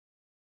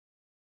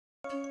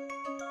Now,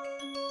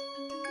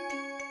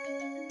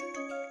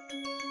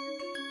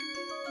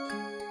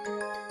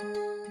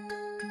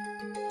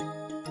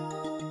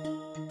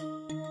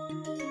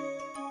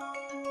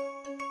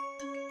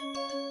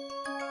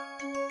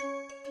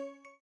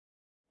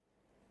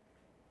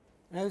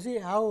 you see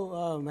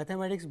how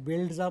mathematics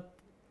builds up.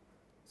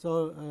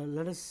 So,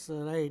 let us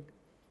write.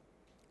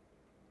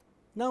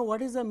 Now,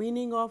 what is the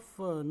meaning of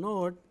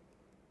note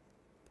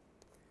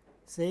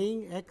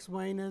saying x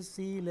minus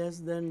c less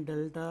than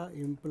delta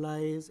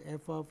implies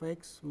f of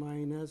x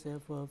minus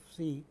f of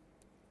c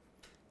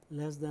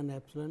less than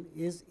epsilon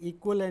is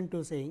equivalent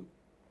to saying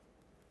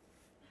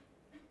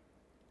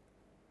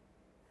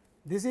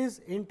this is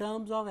in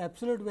terms of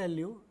absolute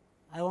value.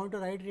 I want to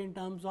write it in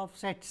terms of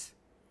sets.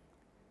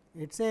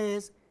 It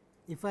says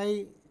if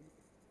I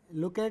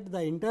look at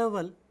the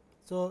interval.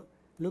 So,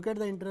 look at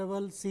the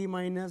interval c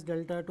minus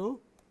delta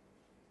to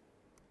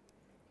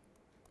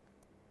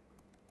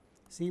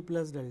c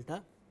plus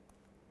delta.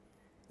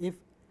 If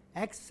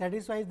x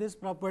satisfies this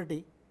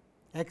property,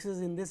 x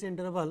is in this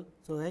interval.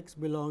 So, x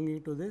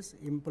belonging to this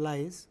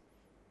implies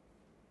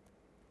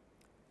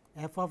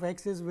f of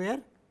x is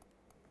where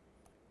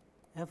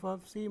f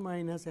of c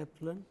minus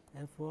epsilon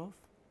f of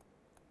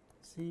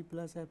c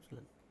plus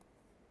epsilon.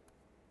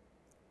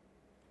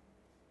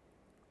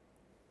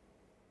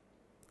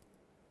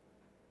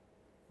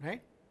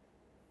 Right.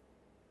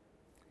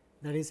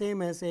 That is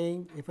same as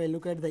saying if I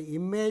look at the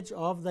image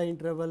of the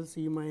interval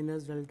c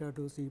minus delta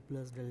to c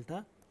plus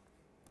delta,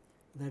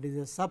 that is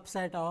a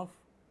subset of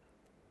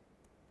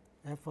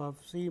f of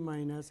c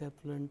minus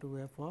epsilon to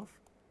f of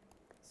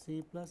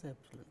c plus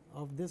epsilon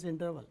of this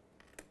interval.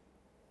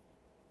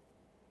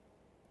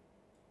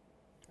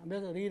 I am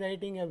just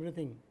rewriting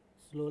everything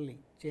slowly,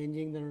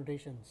 changing the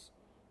notations.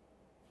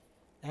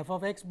 F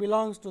of x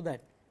belongs to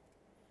that.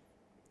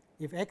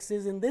 If x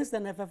is in this,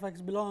 then f of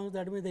x belongs,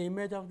 that means the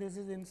image of this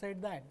is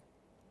inside that,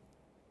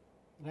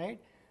 right.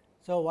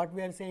 So, what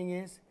we are saying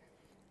is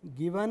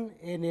given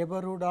a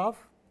neighborhood of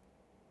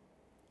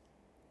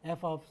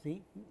f of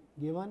c,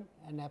 given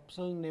an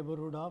epsilon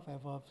neighborhood of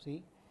f of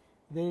c,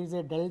 there is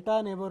a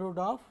delta neighborhood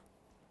of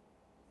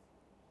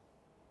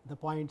the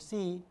point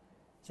c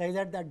such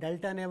that the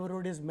delta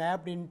neighborhood is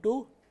mapped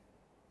into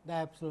the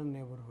epsilon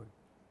neighborhood,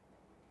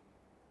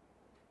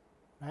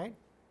 right.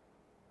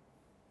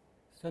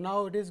 So,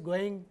 now it is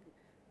going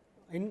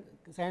in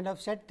kind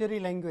of set theory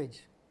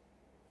language.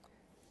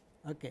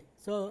 Okay.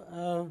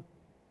 So,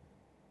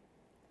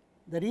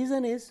 the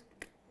reason is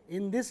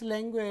in this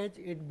language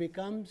it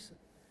becomes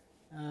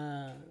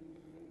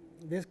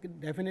this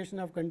definition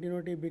of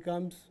continuity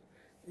becomes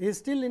is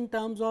still in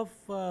terms of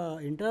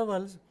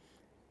intervals.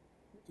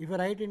 If you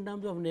write in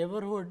terms of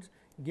neighborhoods,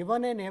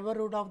 given a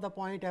neighborhood of the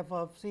point f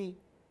of c,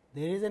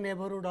 there is a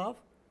neighborhood of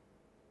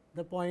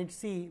the point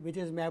c which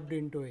is mapped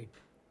into it,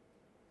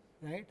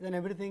 right. Then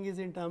everything is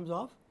in terms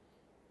of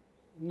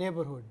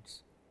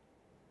neighborhoods.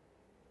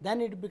 Then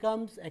it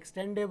becomes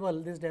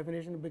extendable, this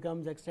definition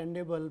becomes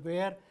extendable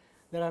where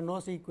there are no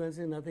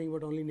sequences, nothing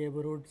but only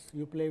neighborhoods,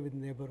 you play with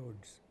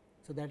neighborhoods.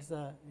 So, that is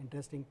the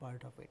interesting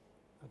part of it.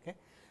 Okay.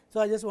 So,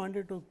 I just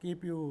wanted to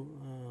keep you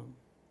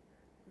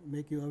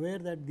make you aware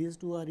that these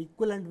two are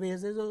equivalent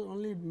ways. It is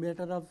only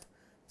matter of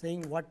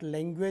saying what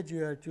language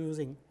you are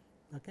choosing.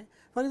 Okay.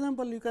 For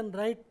example, you can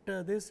write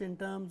this in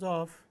terms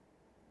of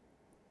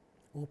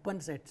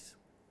open sets.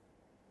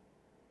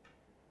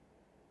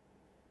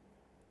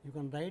 You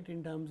can write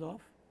in terms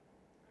of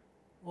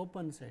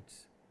open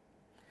sets,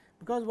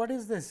 because what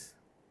is this?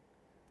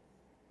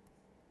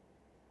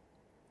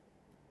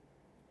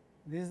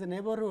 This is the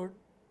neighborhood,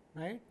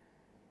 right.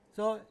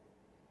 So,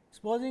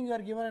 supposing you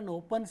are given an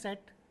open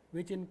set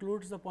which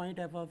includes the point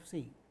f of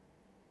c,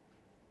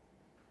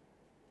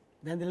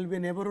 then there will be a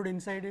neighborhood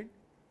inside it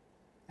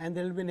and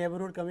there will be a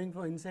neighborhood coming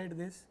from inside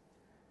this.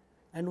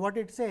 And what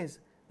it says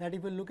that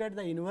if you look at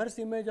the inverse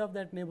image of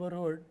that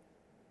neighborhood,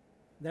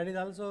 that is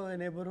also a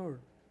neighborhood.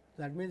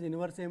 That means,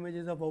 inverse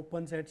images of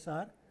open sets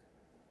are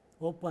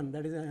open,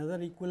 that is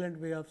another equivalent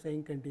way of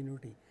saying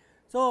continuity.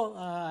 So,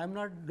 I am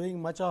not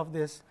doing much of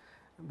this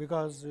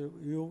because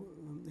you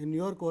in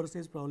your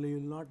courses probably you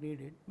will not need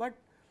it, but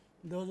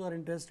those who are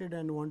interested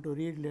and want to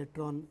read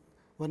later on,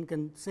 one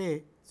can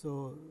say.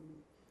 So,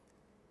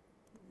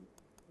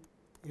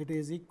 it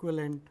is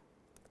equivalent.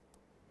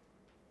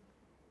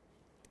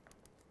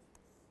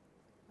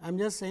 I am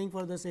just saying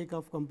for the sake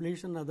of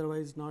completion,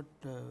 otherwise not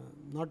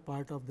not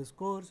part of this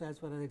course as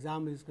far as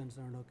exam is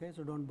concerned. Okay.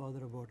 So, do not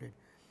bother about it.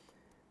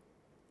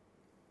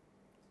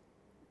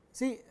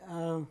 See,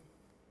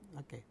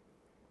 okay.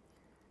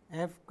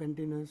 F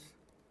continuous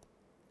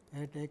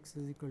at x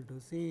is equal to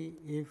c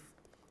if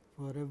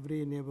for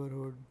every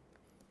neighborhood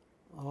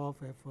of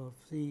f of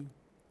c,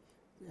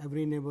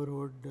 every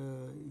neighborhood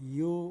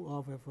u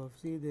of f of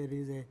c, there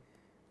is a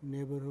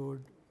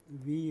neighborhood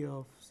v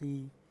of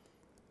c,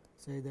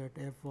 say that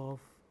f of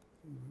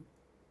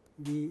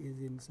v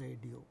is inside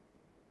u,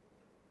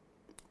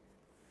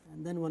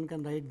 and then one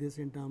can write this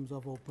in terms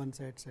of open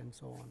sets and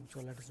so on.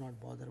 So, let us not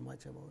bother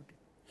much about it.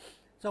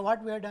 So,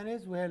 what we have done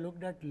is we have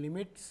looked at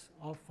limits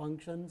of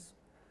functions,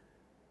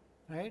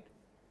 right,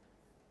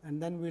 and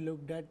then we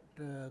looked at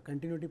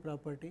continuity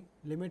property.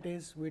 Limit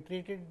is, we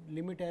treated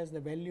limit as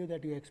the value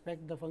that you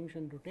expect the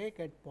function to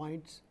take at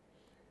points,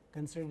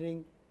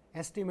 considering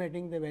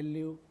estimating the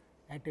value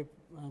at a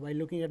by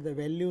looking at the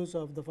values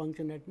of the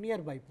function at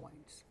nearby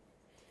points.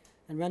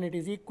 And when it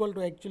is equal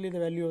to actually the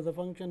value of the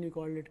function, you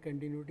called it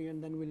continuity,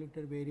 and then we looked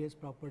at various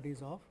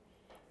properties of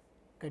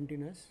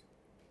continuous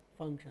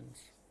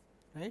functions,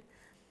 right.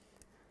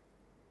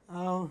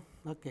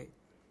 Okay.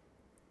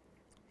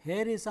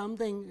 Here is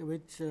something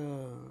which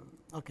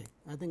okay,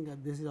 I think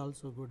this is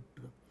also good.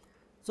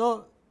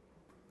 So,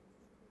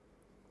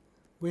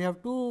 we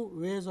have two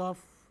ways of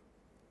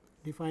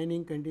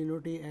defining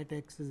continuity at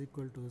x is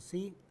equal to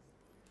c.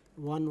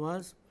 One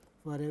was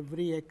for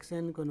every x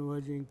n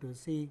converging to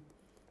c,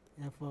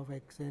 f of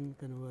x n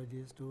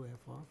converges to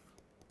f of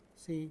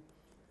c,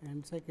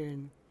 and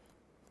second,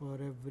 for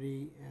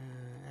every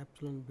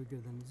epsilon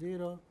bigger than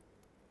 0,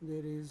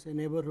 there is a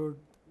neighborhood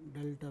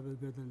delta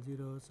bigger than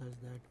 0 such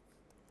that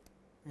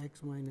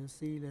x minus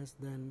c less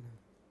than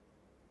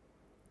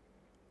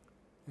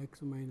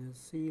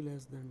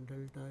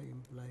delta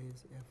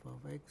implies f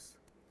of x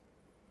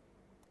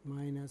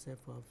minus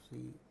f of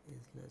c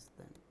is less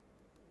than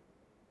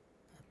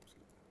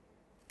epsilon.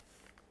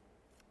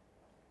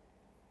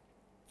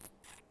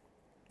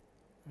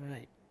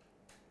 Right.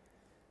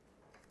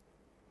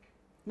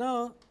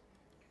 Now,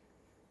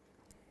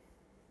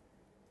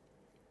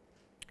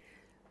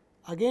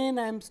 again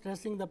I am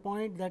stressing the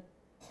point that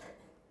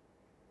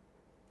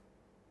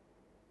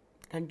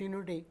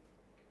continuity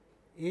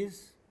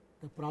is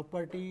the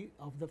property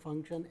of the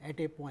function at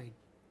a point,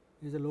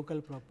 is a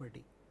local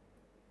property,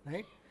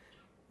 right.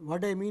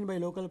 What I mean by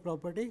local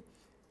property?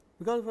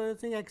 Because we are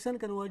saying x n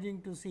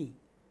converging to c,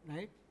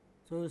 right.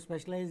 So,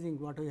 specializing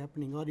what is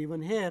happening, or even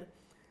here,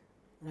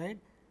 right,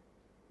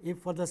 if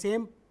for the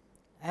same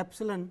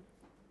epsilon,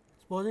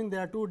 supposing there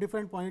are two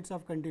different points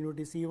of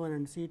continuity c 1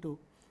 and c 2,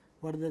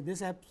 for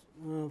the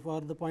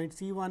for the point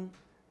c 1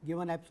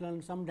 given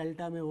epsilon, some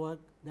delta may work,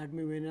 that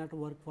may not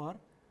work for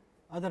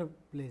other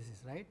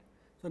places, right.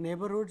 So,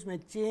 neighborhoods may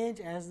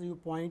change as your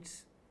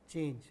points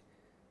change.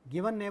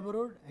 Given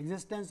neighborhood,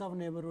 existence of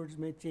neighborhoods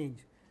may change.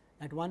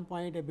 At one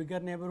point a bigger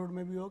neighborhood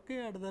may be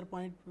okay, at other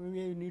point maybe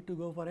you need to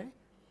go for a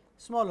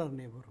smaller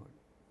neighborhood,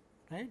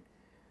 right.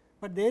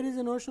 But there is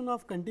a notion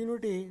of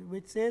continuity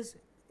which says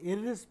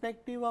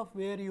irrespective of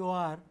where you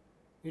are,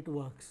 it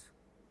works.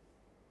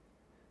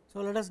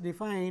 So, let us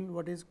define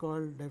what is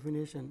called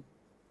definition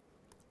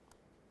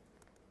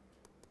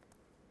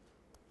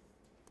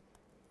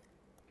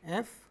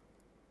f.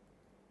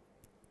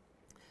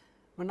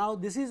 But now,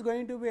 this is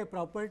going to be a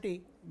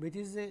property which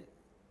is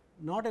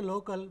not a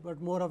local,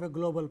 but more of a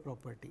global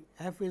property.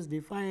 F is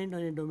defined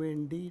on a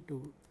domain D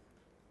to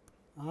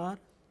R.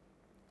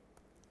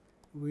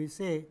 We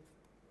say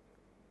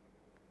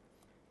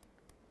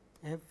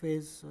f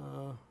is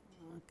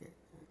okay.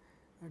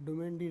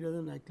 Domain D does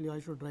not actually, I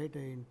should write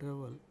an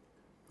interval,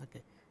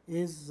 okay,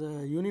 is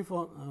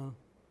uniformly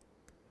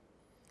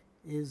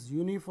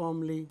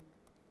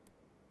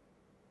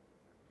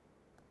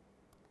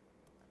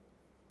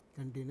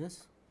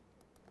continuous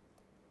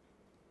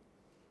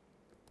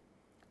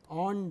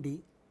on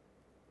D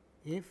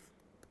if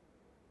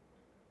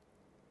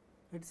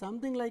it is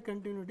something like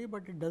continuity,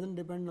 but it does not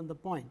depend on the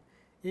point.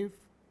 If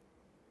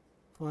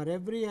for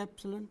every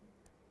epsilon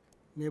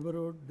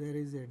neighborhood there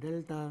is a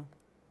delta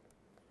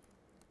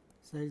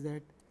such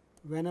that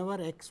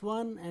whenever x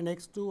 1 and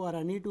x 2 are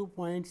any two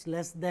points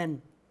less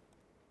than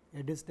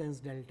a distance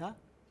delta,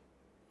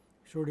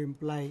 should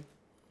imply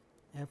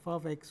f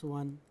of x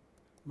 1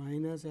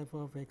 minus f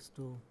of x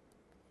 2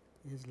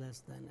 is less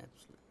than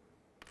epsilon.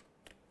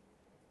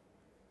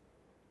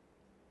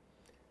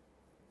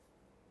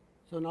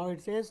 So, now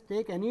it says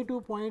take any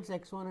two points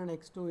x 1 and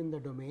x 2 in the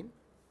domain.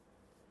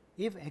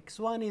 If x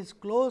 1 is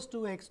close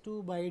to x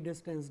 2 by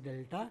distance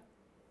delta,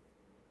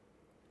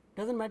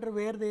 does not matter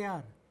where they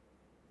are,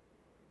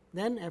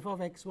 then f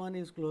of x 1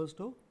 is close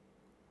to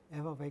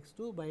f of x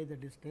 2 by the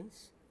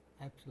distance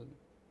epsilon.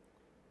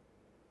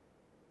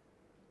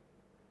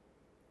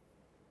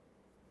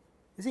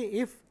 You see,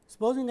 if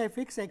supposing I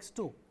fix x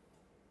 2,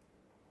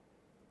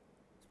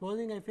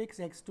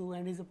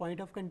 and is a point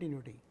of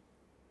continuity,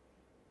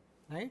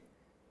 right,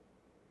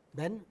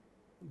 then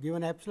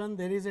given epsilon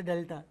there is a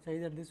delta, say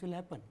that this will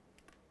happen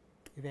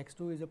if x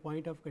 2 is a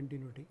point of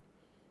continuity,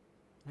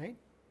 right.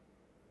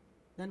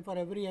 Then for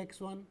every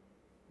x 1,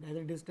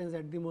 the distance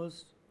at the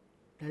most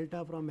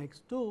delta from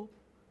x 2,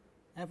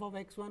 f of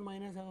x 1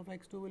 minus f of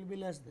x 2 will be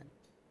less than,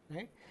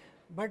 right.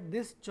 But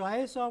this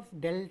choice of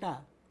delta,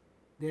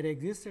 there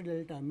exists a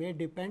delta, may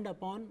depend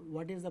upon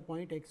what is the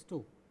point x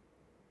 2.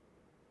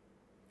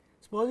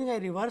 Supposing I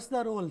reverse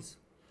the roles,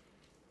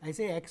 I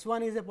say x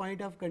 1 is a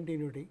point of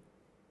continuity,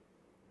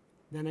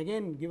 then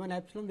again given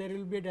epsilon there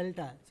will be a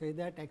delta, say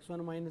that x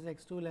 1 minus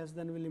x 2 less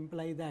than will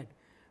imply that,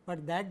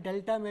 but that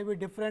delta may be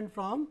different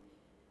from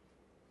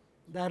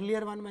the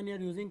earlier one when you are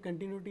using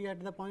continuity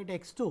at the point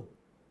x 2,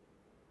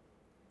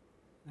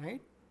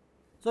 right.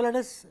 So, let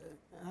us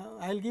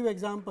I will give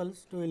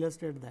examples to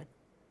illustrate that.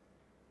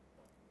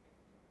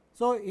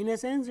 So, in a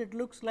sense it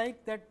looks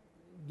like that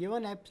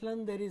given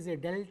epsilon there is a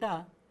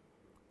delta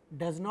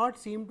does not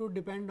seem to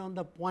depend on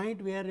the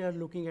point where you are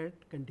looking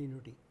at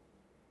continuity,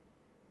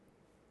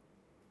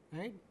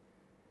 right.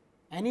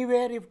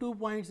 Anywhere if 2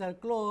 points are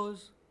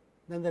close,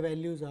 then the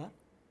values are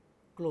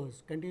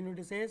close.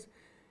 Continuity says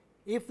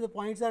if the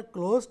points are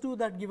close to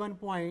that given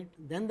point,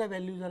 then the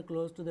values are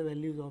close to the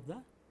values of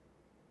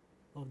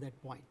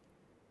that point,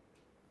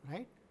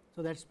 right.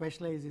 So, that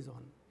specializes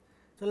on.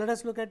 So, let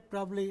us look at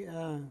probably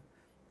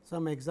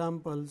some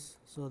examples.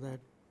 So, that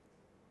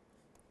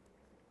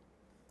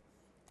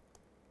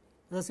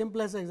the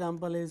simplest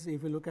example is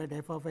if you look at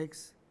f of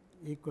x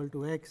equal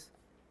to x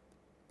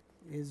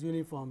is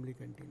uniformly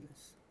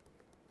continuous,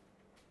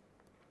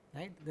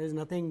 right. There is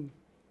nothing,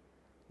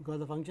 because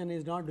the function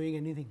is not doing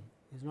anything,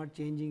 is not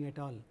changing at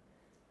all.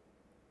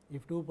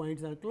 If 2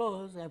 points are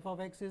close, f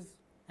of x is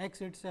x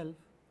itself,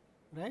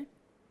 right.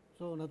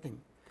 So, nothing.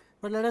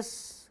 But let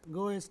us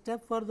go a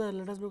step further,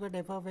 let us look at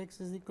f of x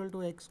is equal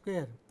to x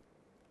square.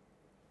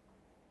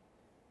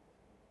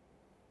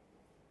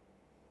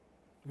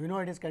 We know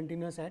it is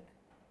continuous at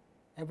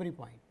every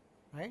point,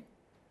 right.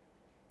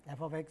 F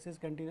of x is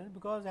continuous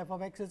because f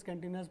of x is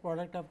continuous,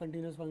 product of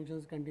continuous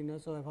functions is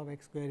continuous. So, f of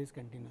x square is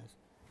continuous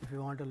if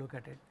you want to look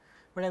at it,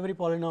 but every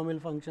polynomial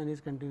function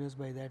is continuous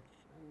by that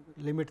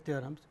limit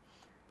theorems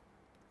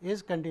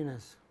is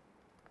continuous.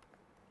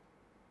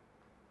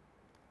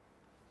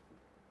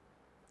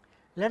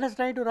 Let us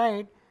try to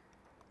write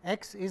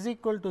x is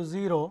equal to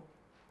 0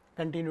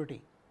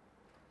 continuity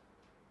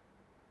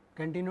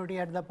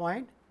at the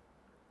point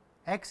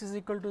x is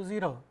equal to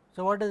 0.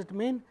 So, what does it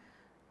mean?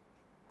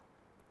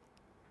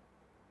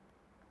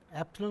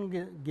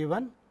 Epsilon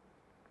given,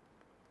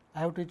 I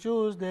have to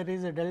choose there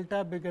is a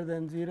delta bigger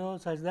than 0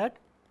 such that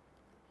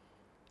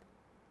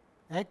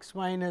x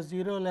minus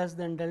 0 less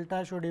than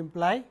delta should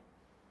imply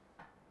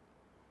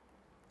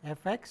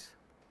f x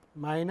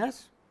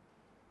minus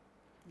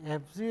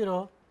f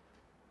 0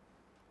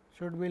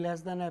 should be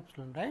less than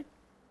epsilon, right.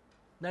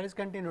 That is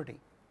continuity.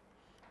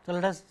 So,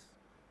 let us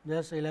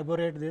just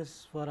elaborate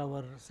this for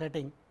our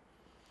setting.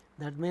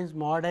 That means,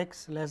 mod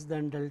x less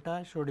than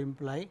delta should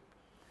imply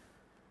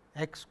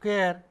x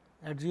square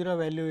at 0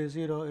 value is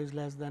 0 is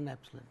less than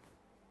epsilon,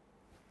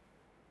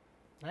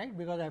 right,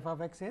 because f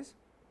of x is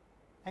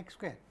x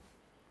square.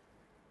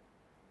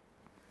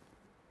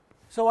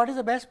 So, what is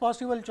the best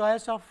possible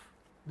choice of,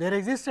 there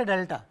exists a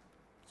delta.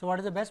 So, what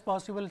is the best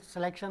possible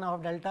selection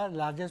of delta,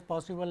 largest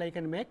possible I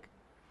can make?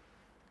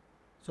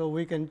 So,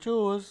 we can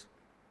choose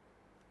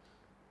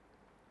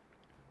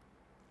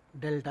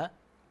delta.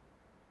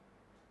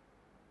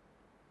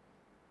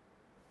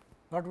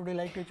 What would you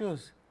like to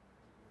choose?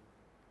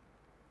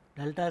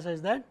 Delta such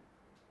that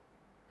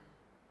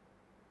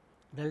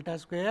delta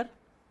square,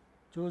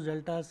 choose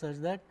delta such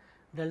that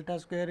delta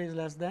square is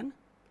less than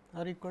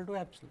or equal to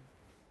epsilon,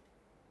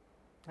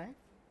 right.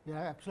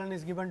 Yeah, epsilon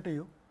is given to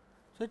you.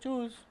 So,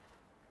 choose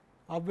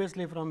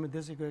obviously from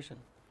this equation.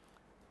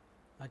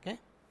 Okay.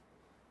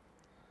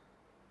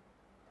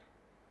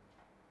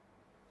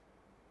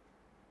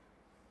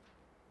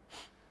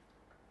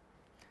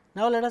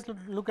 Now, let us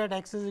look at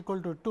x is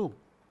equal to 2.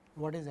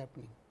 What is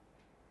happening?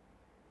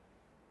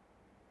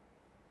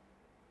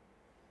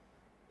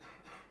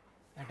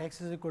 At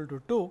x is equal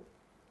to 2,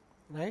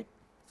 right.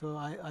 So,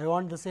 I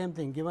want the same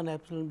thing, given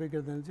epsilon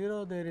bigger than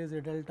 0, there is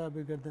a delta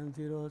bigger than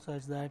 0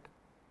 such that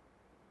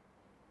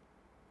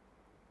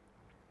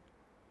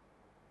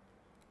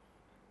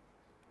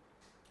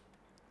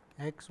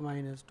x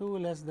minus 2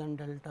 less than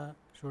delta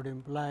should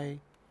imply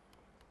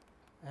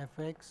f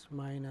x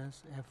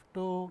minus f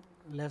 2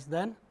 less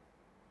than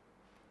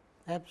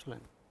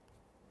epsilon.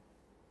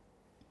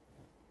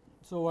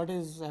 So, what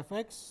is f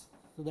x?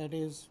 So, that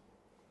is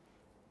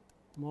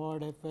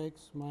mod f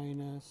x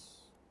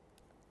minus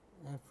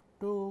f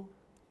 2,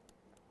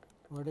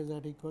 what is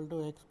that equal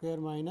to x square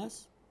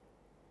minus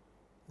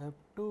f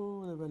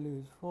 2, the value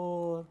is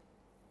 4.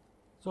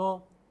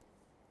 So,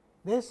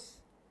 this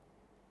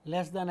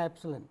less than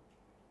epsilon.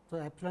 So,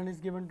 epsilon is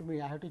given to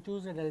me, I have to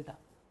choose a delta.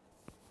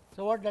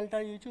 So, what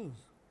delta you choose?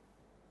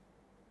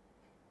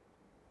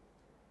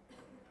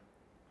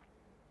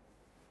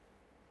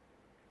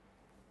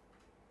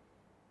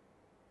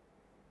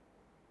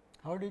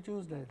 How do you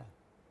choose delta?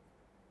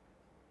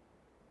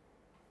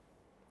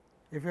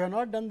 If you have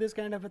not done this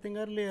kind of a thing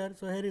earlier,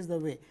 so here is the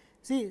way.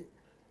 See,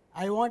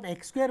 I want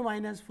x square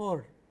minus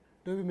 4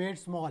 to be made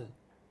small.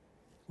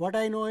 What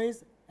I know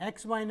is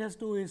x minus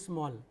 2 is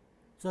small.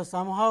 So,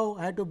 somehow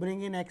I have to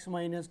bring in x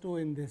minus 2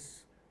 in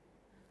this.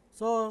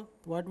 So,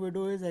 what we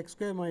do is x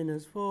square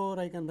minus 4,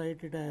 I can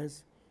write it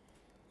as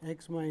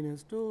x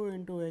minus 2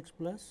 into x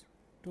plus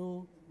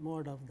 2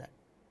 mod of that,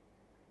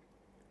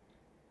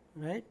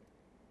 right.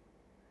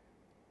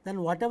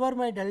 Then whatever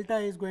my delta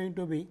is going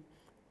to be,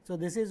 so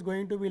this is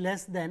going to be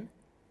less than,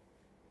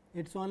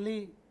 it is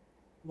only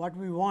what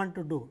we want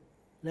to do,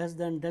 less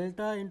than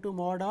delta into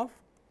mod of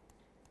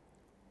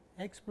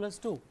x plus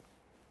 2,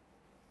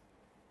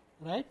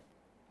 right.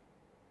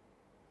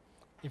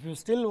 If you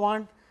still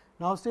want,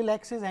 now still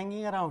x is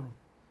hanging around,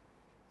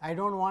 I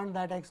do not want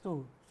that x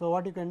too. So,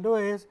 what you can do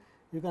is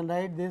you can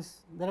write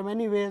this, there are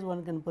many ways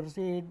one can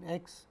proceed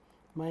x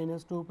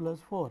minus 2 plus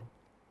 4,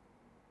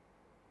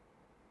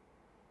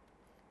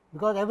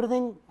 because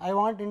everything I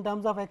want in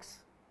terms of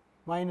x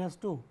minus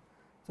 2.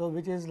 So,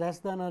 which is less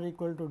than or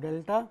equal to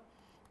delta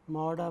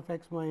mod of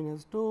x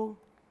minus 2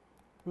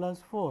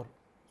 plus 4.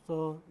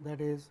 So,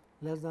 that is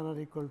less than or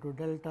equal to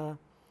delta,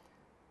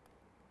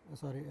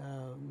 sorry,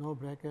 no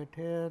bracket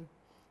here,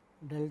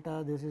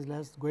 delta, this is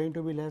going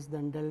to be less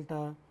than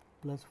delta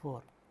plus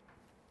 4.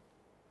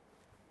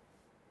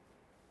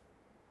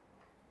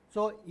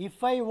 So,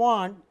 if I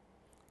want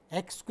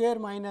x square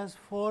minus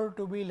 4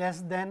 to be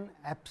less than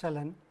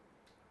epsilon,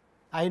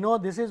 I know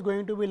this is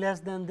going to be less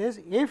than this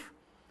if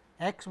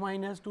x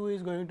minus 2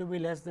 is going to be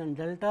less than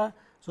delta.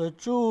 So,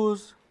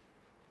 choose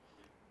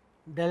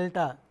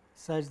delta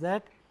such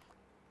that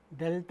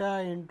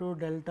delta into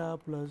delta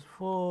plus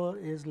 4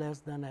 is less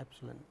than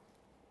epsilon,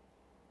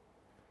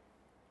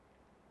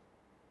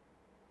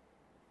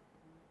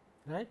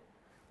 right.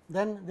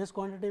 Then this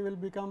quantity will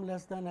become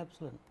less than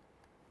epsilon.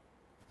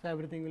 So,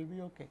 everything will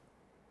be okay.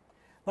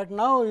 But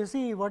now, you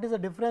see what is the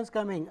difference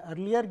coming,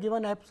 earlier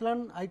given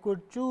epsilon I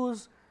could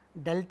choose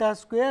delta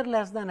square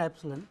less than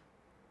epsilon,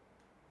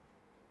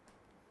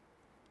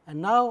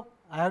 and now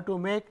I have to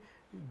make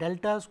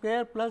delta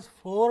square plus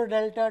 4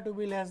 delta to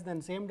be less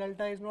than, same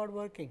delta is not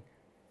working,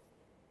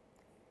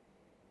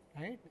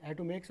 right. I have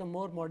to make some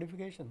more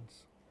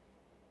modifications.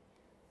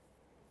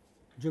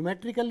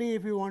 Geometrically,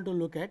 if you want to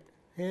look at,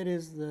 here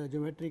is the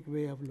geometric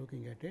way of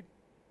looking at it.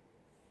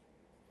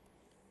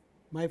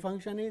 My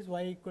function is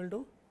y equal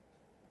to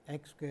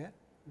x square,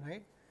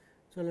 right.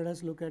 So, let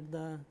us look at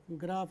the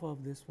graph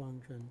of this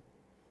function.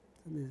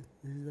 This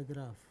is the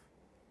graph.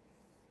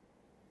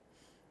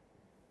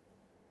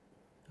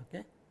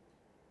 Okay.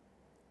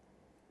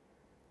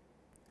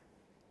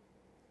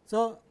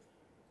 So,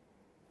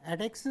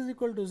 at x is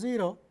equal to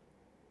 0,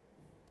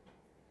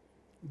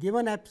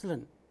 given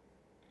epsilon.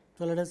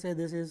 So, let us say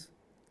this is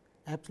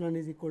epsilon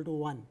is equal to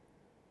 1,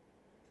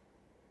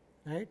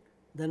 right.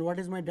 Then what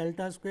is my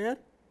delta square?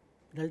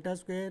 Delta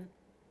square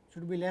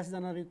should be less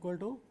than or equal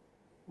to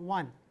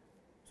 1.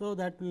 So,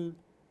 that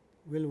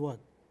will work.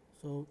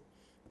 So,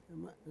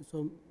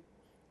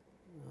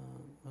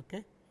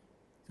 okay.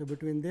 So,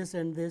 between this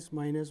and this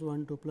minus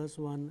 1 to plus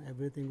 1,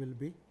 everything will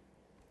be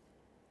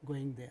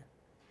going there,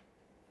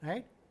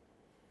 right.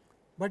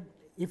 But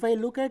if I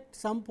look at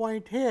some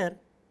point here,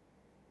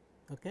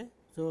 okay,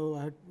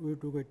 so we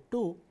took it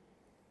 2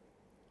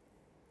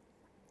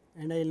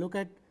 and I look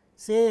at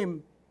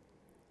same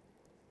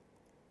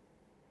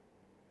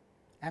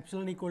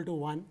epsilon equal to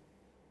 1,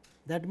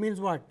 that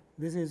means what?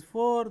 This is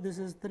 4, this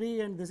is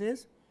 3 and this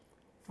is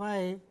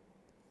 5,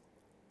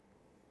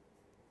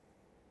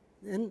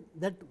 then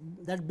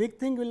that big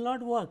thing will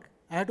not work.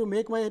 I have to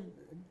make my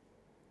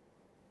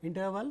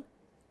interval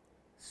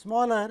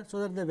smaller, so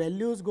that the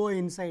values go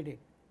inside it,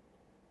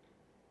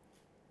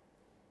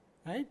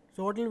 right.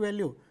 So, what will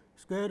value?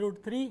 Square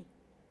root 3,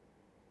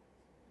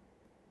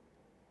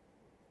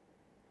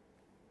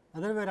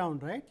 other way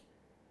around, right,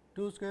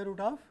 2 square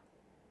root of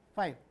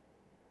 5.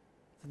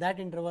 So, that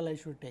interval I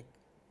should take,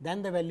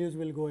 then the values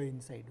will go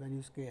inside when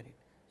you square it.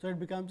 So, it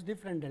becomes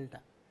different delta.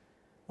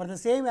 For the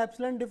same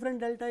epsilon, different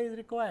delta is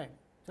required.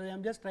 So, I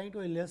am just trying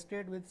to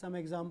illustrate with some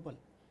example,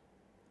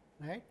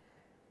 right.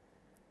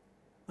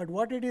 But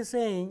what it is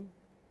saying,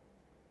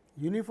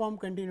 uniform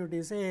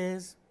continuity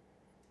says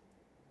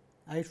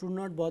I should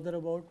not bother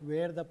about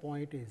where the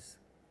point is.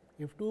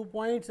 If 2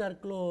 points are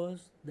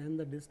close, then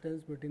the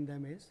distance between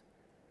them is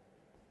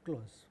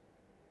close.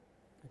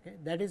 Okay.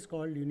 That is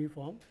called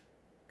uniform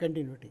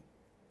continuity.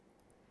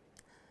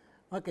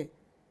 Okay.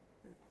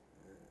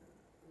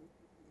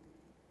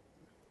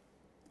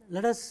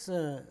 Let us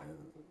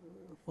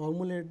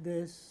formulate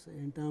this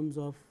in terms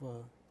of,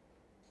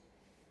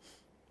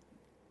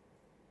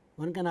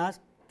 one can ask,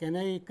 can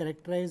I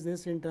characterize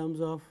this in terms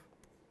of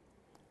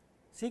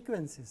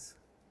sequences?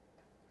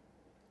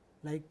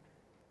 Like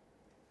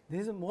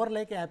this is more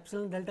like a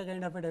epsilon delta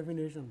kind of a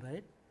definition,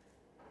 right.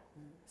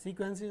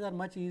 Sequences are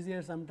much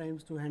easier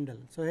sometimes to handle.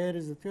 So, here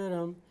is the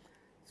theorem.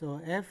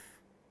 So, f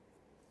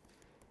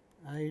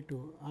I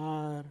to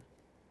r,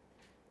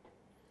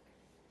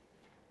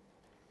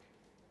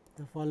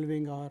 the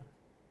following are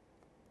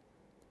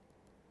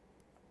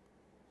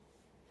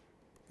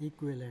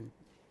equivalent.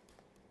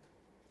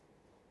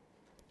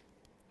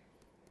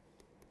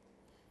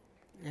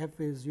 F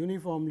is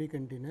uniformly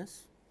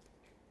continuous,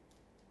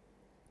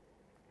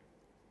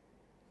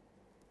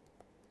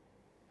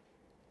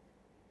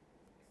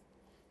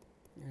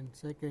 and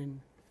second,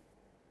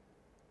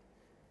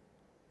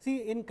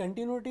 see in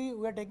continuity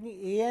we are taking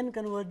A n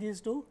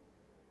converges to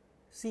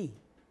C,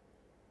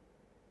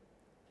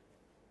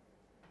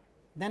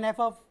 then f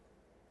of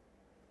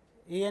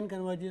A n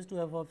converges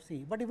to f of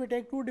C. But if we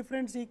take two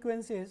different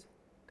sequences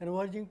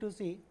converging to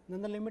C,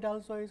 then the limit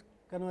also is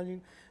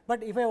converging.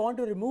 But if I want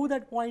to remove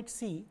that point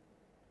C,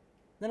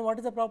 then what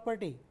is the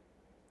property?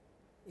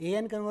 A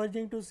n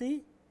converging to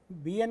C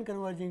B n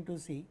converging to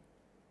C,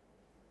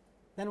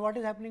 then what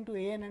is happening to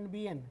A n and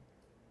B n?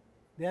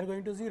 They are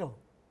going to 0.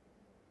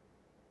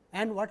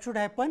 And what should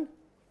happen?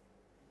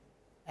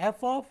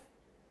 F of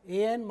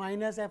A n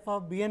minus f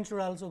of B n should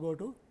also go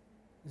to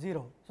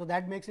 0. So,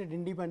 that makes it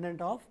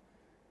independent of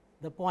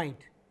the point,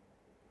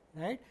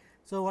 right.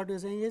 So, what we are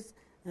saying is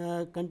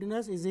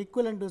continuous is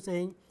equivalent to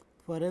saying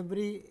for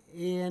every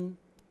A n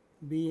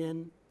B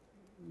n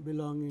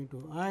belonging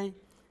to I,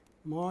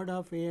 mod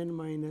of A n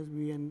minus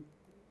B n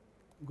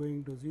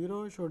going to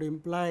 0 should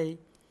imply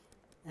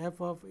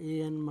f of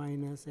A n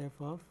minus f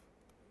of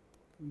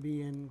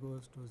B n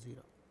goes to 0.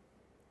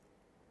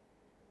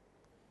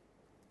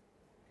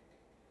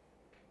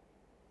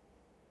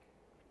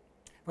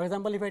 For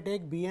example, if I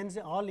take B n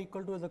all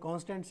equal to the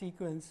constant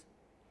sequence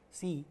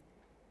C,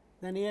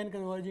 then A n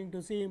converging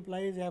to C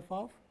implies f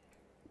of,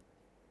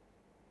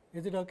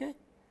 is it okay?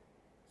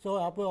 So,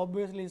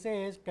 obviously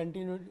says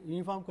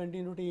uniform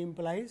continuity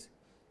implies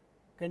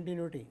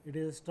continuity, it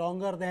is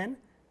stronger than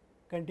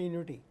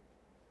continuity,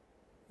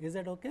 is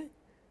that okay?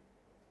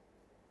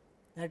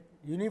 That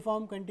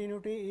uniform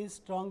continuity is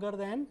stronger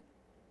than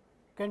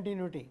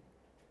continuity.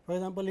 For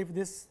example, if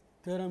this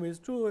theorem is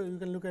true, you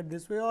can look at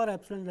this way or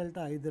epsilon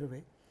delta either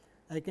way.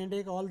 I can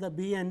take all the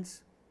B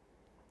n's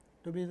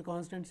to be the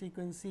constant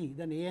sequence C,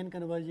 then A n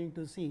converging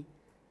to C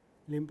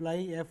will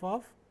imply f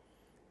of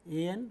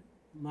A n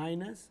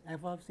minus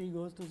f of C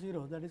goes to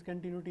 0, that is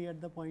continuity at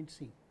the point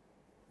C,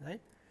 right.